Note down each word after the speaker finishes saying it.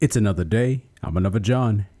It's another day. I'm another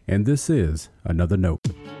John, and this is Another Note.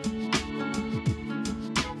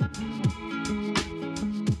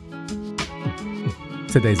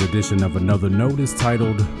 Today's edition of Another Note is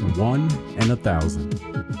titled 1 and 1,000.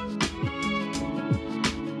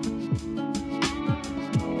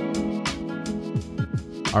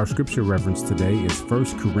 Our scripture reference today is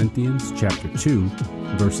 1 Corinthians chapter 2,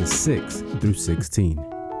 verses 6 through 16.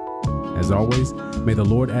 As always, may the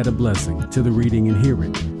Lord add a blessing to the reading and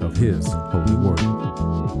hearing of His holy word.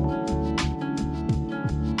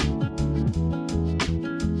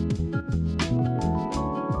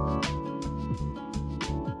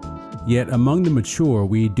 Yet among the mature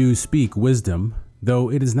we do speak wisdom,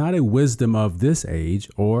 though it is not a wisdom of this age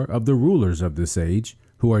or of the rulers of this age,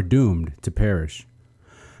 who are doomed to perish.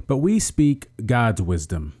 But we speak God's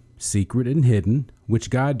wisdom, secret and hidden,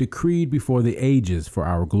 which God decreed before the ages for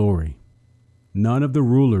our glory. None of the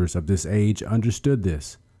rulers of this age understood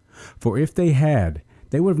this, for if they had,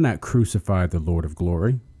 they would have not crucified the Lord of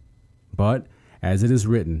glory. But, as it is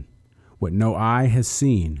written, what no eye has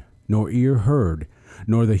seen, nor ear heard,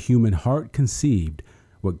 nor the human heart conceived,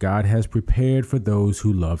 what God has prepared for those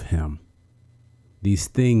who love Him. These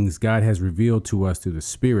things God has revealed to us through the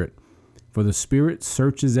Spirit, for the Spirit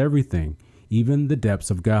searches everything, even the depths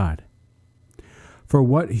of God. For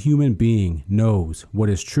what human being knows what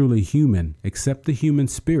is truly human except the human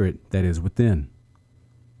spirit that is within?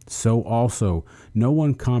 So also, no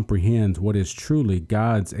one comprehends what is truly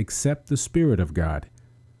God's except the Spirit of God.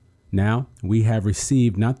 Now we have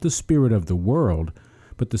received not the spirit of the world,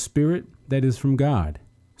 but the Spirit that is from God,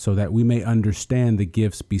 so that we may understand the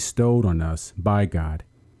gifts bestowed on us by God.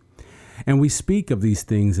 And we speak of these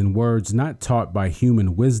things in words not taught by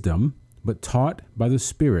human wisdom, but taught by the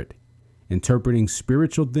Spirit, interpreting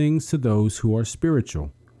spiritual things to those who are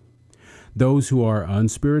spiritual. Those who are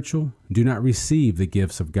unspiritual do not receive the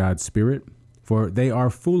gifts of God's Spirit, for they are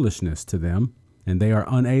foolishness to them, and they are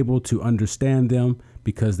unable to understand them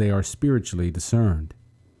because they are spiritually discerned.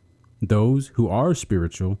 Those who are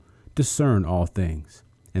spiritual discern all things,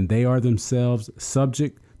 and they are themselves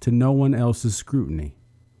subject to no one else's scrutiny.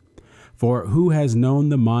 For who has known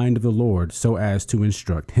the mind of the Lord so as to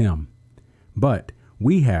instruct him? But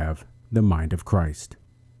we have the mind of Christ.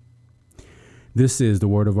 This is the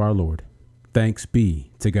word of our Lord. Thanks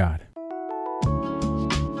be to God.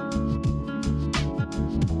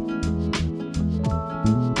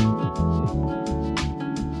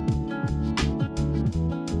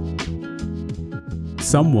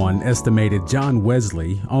 Someone estimated John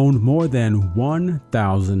Wesley owned more than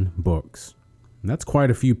 1,000 books. That's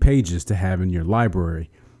quite a few pages to have in your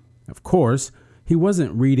library. Of course, he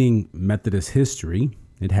wasn't reading Methodist history.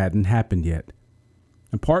 It hadn't happened yet.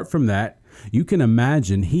 Apart from that, you can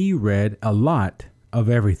imagine he read a lot of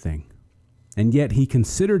everything. And yet he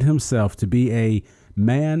considered himself to be a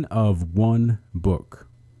man of one book.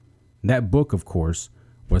 That book, of course,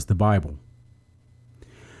 was the Bible.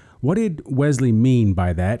 What did Wesley mean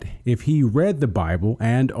by that if he read the Bible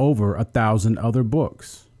and over 1,000 other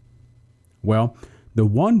books? Well, the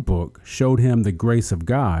one book showed him the grace of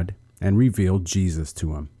God and revealed Jesus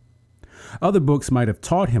to him. Other books might have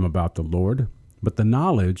taught him about the Lord, but the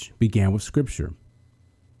knowledge began with Scripture.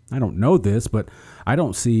 I don't know this, but I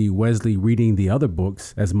don't see Wesley reading the other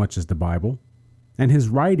books as much as the Bible, and his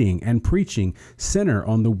writing and preaching center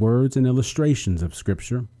on the words and illustrations of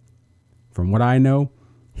Scripture. From what I know,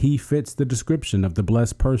 he fits the description of the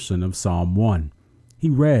blessed person of Psalm 1. He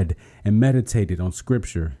read and meditated on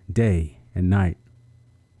Scripture day and night.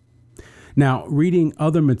 Now, reading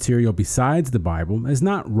other material besides the Bible is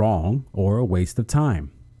not wrong or a waste of time.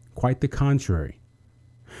 Quite the contrary.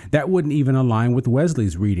 That wouldn't even align with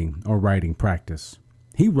Wesley's reading or writing practice.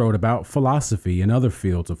 He wrote about philosophy and other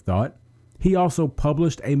fields of thought. He also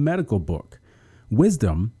published a medical book.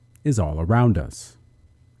 Wisdom is all around us.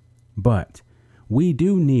 But we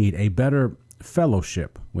do need a better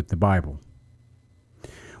fellowship with the Bible.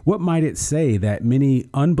 What might it say that many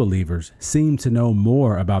unbelievers seem to know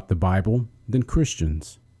more about the Bible than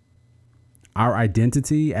Christians? Our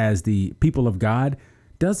identity as the people of God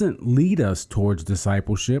doesn't lead us towards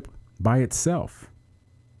discipleship by itself.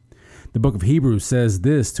 The book of Hebrews says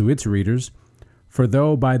this to its readers, "For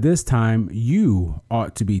though by this time you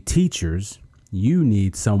ought to be teachers, you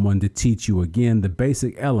need someone to teach you again the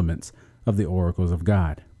basic elements of the oracles of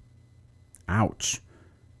God." Ouch.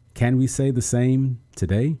 Can we say the same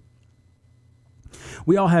today?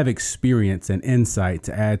 We all have experience and insight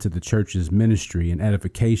to add to the church's ministry and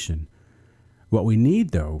edification. What we need,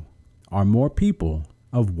 though, are more people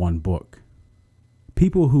of one book.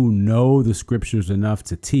 People who know the scriptures enough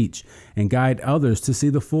to teach and guide others to see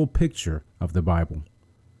the full picture of the Bible.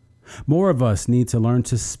 More of us need to learn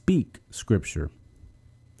to speak Scripture.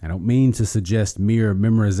 I don't mean to suggest mere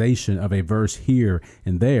memorization of a verse here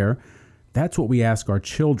and there. That's what we ask our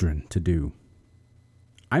children to do.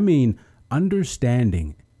 I mean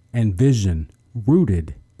understanding and vision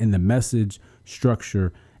rooted in the message,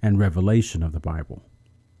 structure, and revelation of the Bible.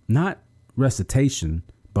 Not recitation,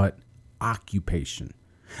 but occupation.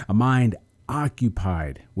 A mind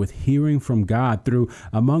occupied with hearing from God through,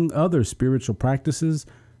 among other spiritual practices,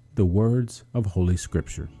 the words of Holy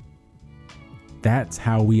Scripture. That's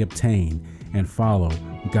how we obtain and follow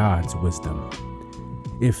God's wisdom.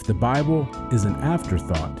 If the Bible is an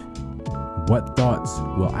afterthought, what thoughts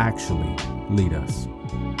will actually lead us?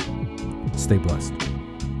 Stay blessed.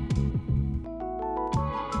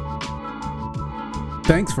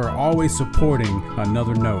 Thanks for always supporting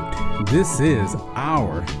Another Note. This is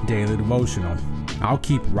our daily devotional. I'll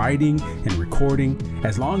keep writing and recording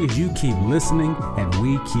as long as you keep listening and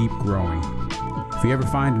we keep growing. If you ever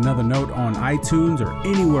find Another Note on iTunes or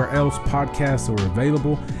anywhere else podcasts are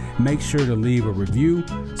available, make sure to leave a review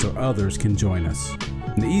so others can join us.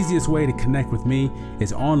 And the easiest way to connect with me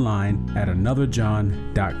is online at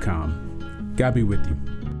anotherjohn.com. God be with you.